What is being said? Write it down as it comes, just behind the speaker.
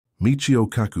Michio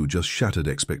Kaku just shattered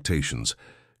expectations,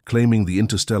 claiming the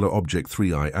interstellar object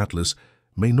 3I Atlas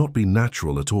may not be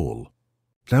natural at all.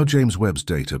 Now James Webb's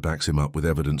data backs him up with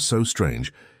evidence so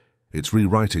strange, it's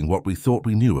rewriting what we thought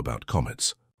we knew about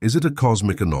comets. Is it a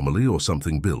cosmic anomaly or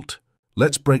something built?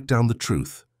 Let's break down the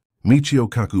truth. Michio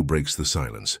Kaku breaks the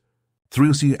silence.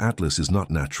 3I Atlas is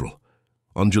not natural.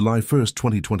 On July 1st,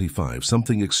 2025,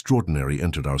 something extraordinary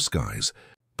entered our skies.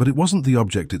 But it wasn't the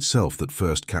object itself that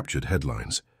first captured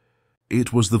headlines.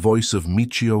 It was the voice of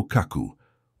Michio Kaku,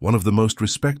 one of the most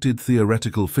respected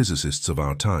theoretical physicists of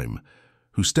our time,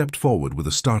 who stepped forward with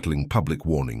a startling public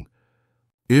warning.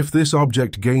 If this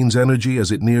object gains energy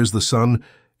as it nears the sun,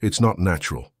 it's not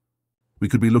natural. We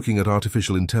could be looking at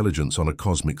artificial intelligence on a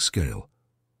cosmic scale.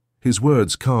 His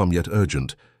words, calm yet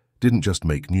urgent, didn't just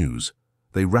make news.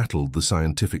 They rattled the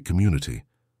scientific community.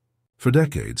 For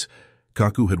decades,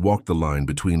 Kaku had walked the line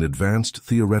between advanced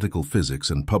theoretical physics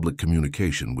and public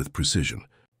communication with precision.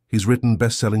 He's written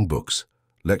best-selling books,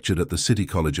 lectured at the City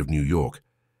College of New York,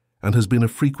 and has been a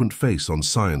frequent face on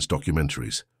science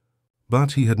documentaries.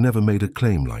 But he had never made a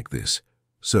claim like this,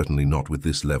 certainly not with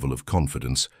this level of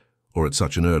confidence, or at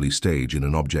such an early stage in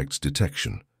an object's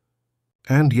detection.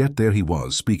 And yet there he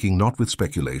was, speaking not with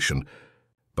speculation,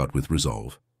 but with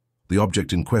resolve. The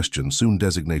object in question, soon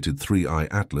designated 3I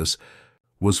Atlas,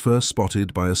 was first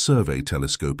spotted by a survey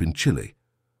telescope in Chile,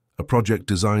 a project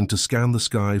designed to scan the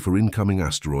sky for incoming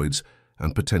asteroids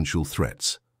and potential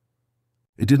threats.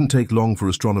 It didn't take long for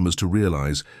astronomers to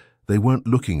realize they weren't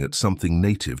looking at something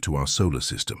native to our solar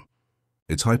system.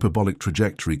 Its hyperbolic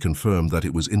trajectory confirmed that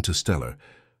it was interstellar,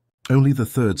 only the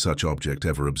third such object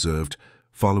ever observed,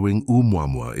 following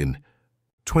Oumuamua in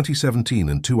 2017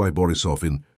 and 2I Borisov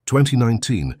in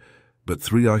 2019, but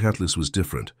 3I Atlas was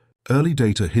different. Early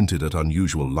data hinted at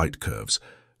unusual light curves,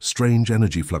 strange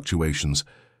energy fluctuations,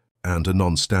 and a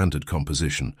non-standard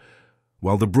composition.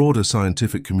 While the broader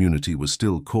scientific community was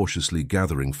still cautiously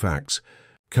gathering facts,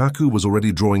 Kaku was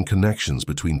already drawing connections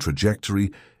between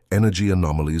trajectory, energy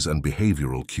anomalies, and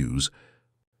behavioral cues.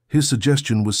 His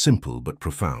suggestion was simple but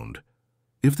profound.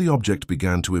 If the object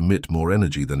began to emit more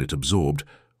energy than it absorbed,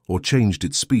 or changed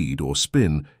its speed or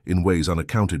spin in ways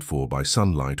unaccounted for by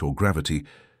sunlight or gravity,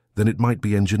 then it might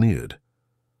be engineered.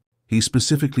 He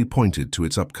specifically pointed to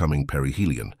its upcoming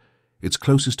perihelion, its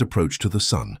closest approach to the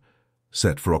sun,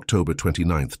 set for October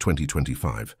 29,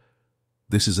 2025.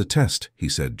 "This is a test," he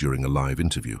said during a live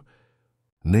interview.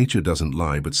 "Nature doesn't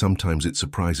lie, but sometimes it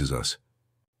surprises us.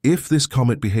 If this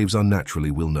comet behaves unnaturally,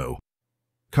 we'll know."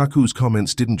 Kaku's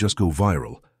comments didn't just go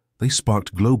viral, they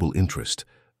sparked global interest.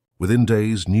 Within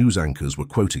days, news anchors were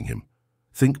quoting him.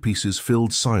 Think pieces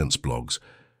filled science blogs,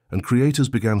 and creators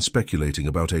began speculating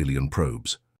about alien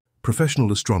probes.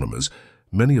 Professional astronomers,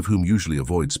 many of whom usually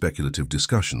avoid speculative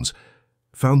discussions,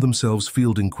 found themselves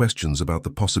fielding questions about the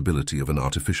possibility of an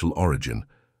artificial origin.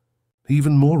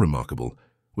 Even more remarkable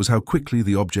was how quickly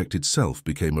the object itself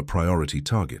became a priority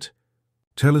target.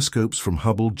 Telescopes from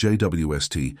Hubble,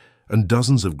 JWST, and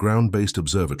dozens of ground-based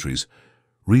observatories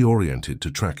reoriented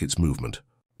to track its movement.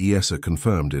 ESA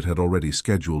confirmed it had already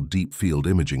scheduled deep-field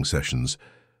imaging sessions.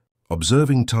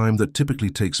 Observing time that typically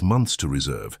takes months to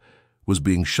reserve was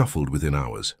being shuffled within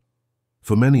hours.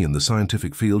 For many in the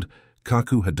scientific field,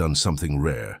 Kaku had done something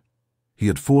rare. He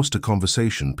had forced a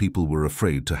conversation people were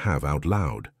afraid to have out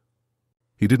loud.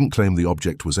 He didn't claim the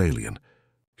object was alien.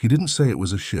 He didn't say it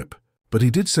was a ship. But he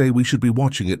did say we should be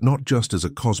watching it not just as a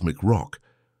cosmic rock,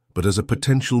 but as a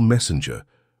potential messenger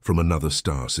from another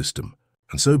star system.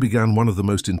 And so began one of the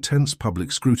most intense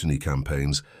public scrutiny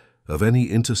campaigns of any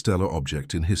interstellar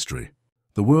object in history.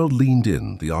 The world leaned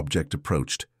in, the object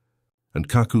approached, and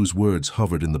Kaku's words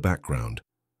hovered in the background,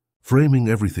 framing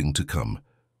everything to come.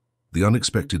 The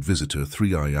unexpected visitor,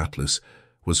 3I Atlas,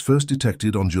 was first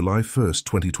detected on July 1st,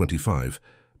 2025,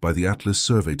 by the Atlas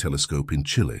Survey Telescope in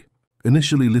Chile.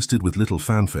 Initially listed with little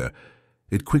fanfare,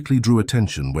 it quickly drew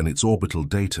attention when its orbital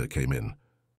data came in.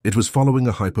 It was following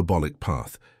a hyperbolic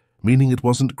path, meaning it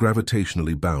wasn't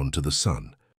gravitationally bound to the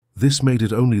sun. This made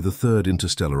it only the third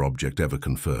interstellar object ever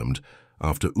confirmed,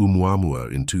 after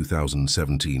Oumuamua in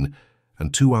 2017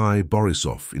 and 2I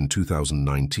Borisov in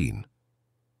 2019.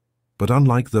 But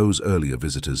unlike those earlier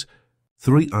visitors,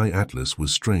 3I Atlas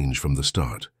was strange from the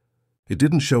start. It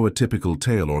didn't show a typical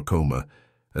tail or coma,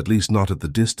 at least not at the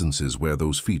distances where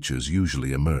those features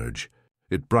usually emerge.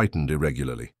 It brightened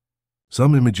irregularly.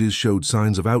 Some images showed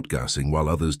signs of outgassing while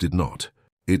others did not.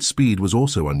 Its speed was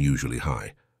also unusually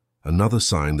high, another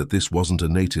sign that this wasn't a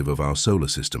native of our solar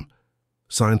system.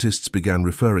 Scientists began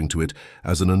referring to it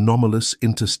as an anomalous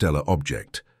interstellar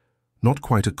object. Not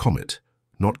quite a comet,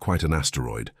 not quite an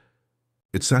asteroid.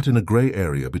 It sat in a gray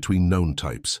area between known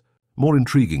types, More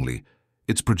intriguingly,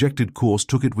 its projected course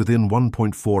took it within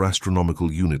 1.4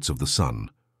 astronomical units of the Sun.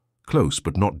 Close,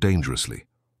 but not dangerously.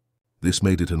 This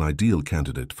made it an ideal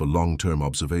candidate for long-term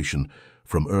observation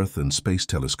from Earth and space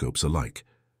telescopes alike.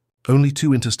 Only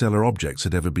 2 interstellar objects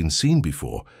had ever been seen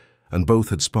before, and both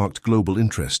had sparked global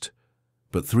interest.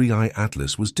 But 3I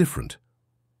Atlas was different.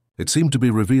 It seemed to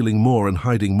be revealing more and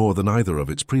hiding more than either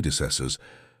of its predecessors.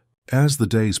 As the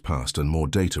days passed and more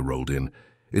data rolled in,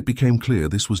 it became clear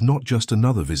this was not just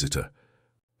another visitor.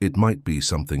 It might be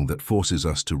something that forces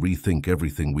us to rethink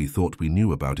everything we thought we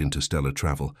knew about interstellar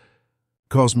travel,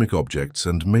 cosmic objects,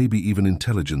 and maybe even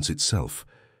intelligence itself.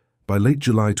 By late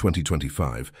July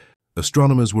 2025,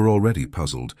 astronomers were already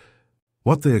puzzled.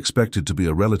 What they expected to be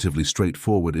a relatively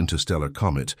straightforward interstellar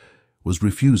comet was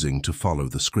refusing to follow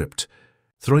the script.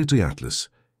 3I Atlas,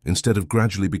 instead of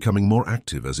gradually becoming more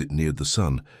active as it neared the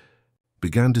Sun,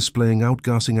 began displaying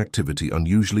outgassing activity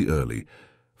unusually early,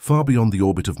 far beyond the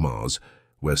orbit of Mars,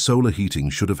 where solar heating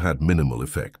should have had minimal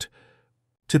effect.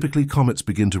 Typically, comets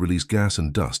begin to release gas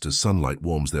and dust as sunlight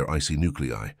warms their icy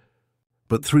nuclei.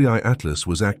 But 3I Atlas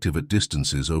was active at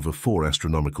distances over 4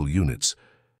 astronomical units,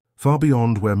 far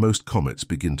beyond where most comets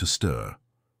begin to stir.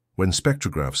 When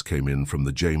spectrographs came in from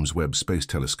the James Webb Space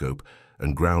Telescope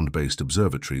and ground-based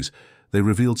observatories, they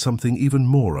revealed something even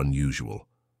more unusual.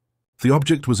 The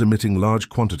object was emitting large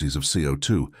quantities of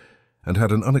CO2 and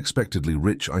had an unexpectedly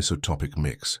rich isotopic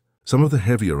mix. Some of the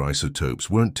heavier isotopes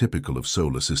weren't typical of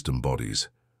solar system bodies.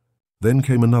 Then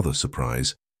came another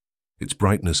surprise. Its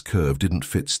brightness curve didn't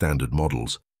fit standard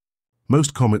models.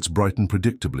 Most comets brighten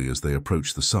predictably as they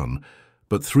approach the Sun,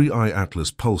 but 3I Atlas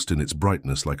pulsed in its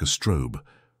brightness like a strobe,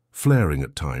 flaring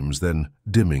at times, then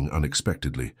dimming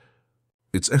unexpectedly.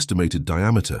 Its estimated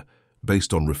diameter,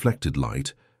 based on reflected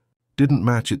light, didn't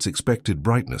match its expected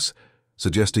brightness,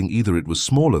 suggesting either it was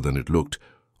smaller than it looked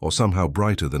or somehow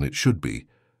brighter than it should be.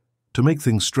 To make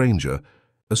things stranger,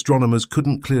 astronomers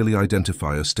couldn't clearly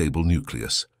identify a stable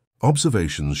nucleus.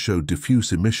 Observations showed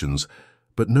diffuse emissions,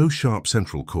 but no sharp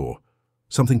central core,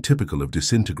 something typical of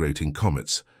disintegrating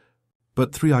comets.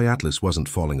 But 3I Atlas wasn't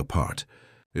falling apart.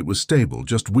 It was stable,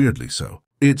 just weirdly so.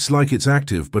 "It's like it's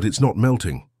active, but it's not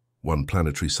melting," one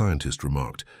planetary scientist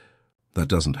remarked. "That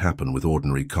doesn't happen with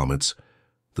ordinary comets."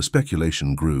 The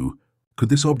speculation grew. Could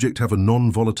this object have a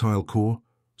non-volatile core,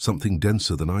 something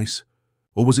denser than ice?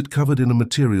 Or was it covered in a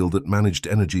material that managed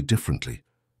energy differently,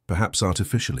 perhaps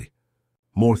artificially?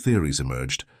 More theories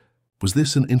emerged. Was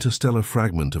this an interstellar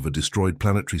fragment of a destroyed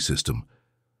planetary system,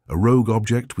 a rogue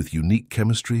object with unique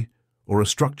chemistry, or a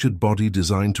structured body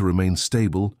designed to remain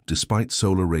stable despite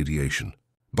solar radiation?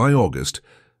 By August,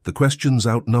 the questions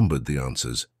outnumbered the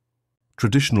answers.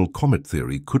 Traditional comet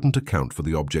theory couldn't account for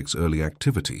the object's early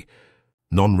activity,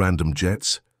 non-random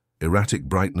jets, erratic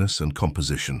brightness, and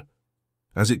composition.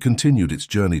 As it continued its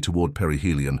journey toward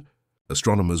perihelion,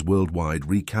 astronomers worldwide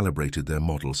recalibrated their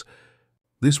models.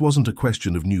 This wasn't a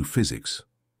question of new physics.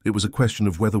 It was a question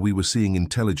of whether we were seeing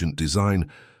intelligent design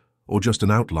or just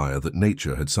an outlier that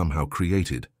nature had somehow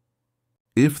created.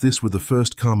 If this were the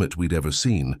first comet we'd ever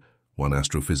seen, one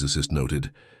astrophysicist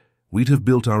noted, we'd have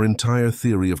built our entire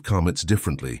theory of comets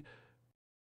differently,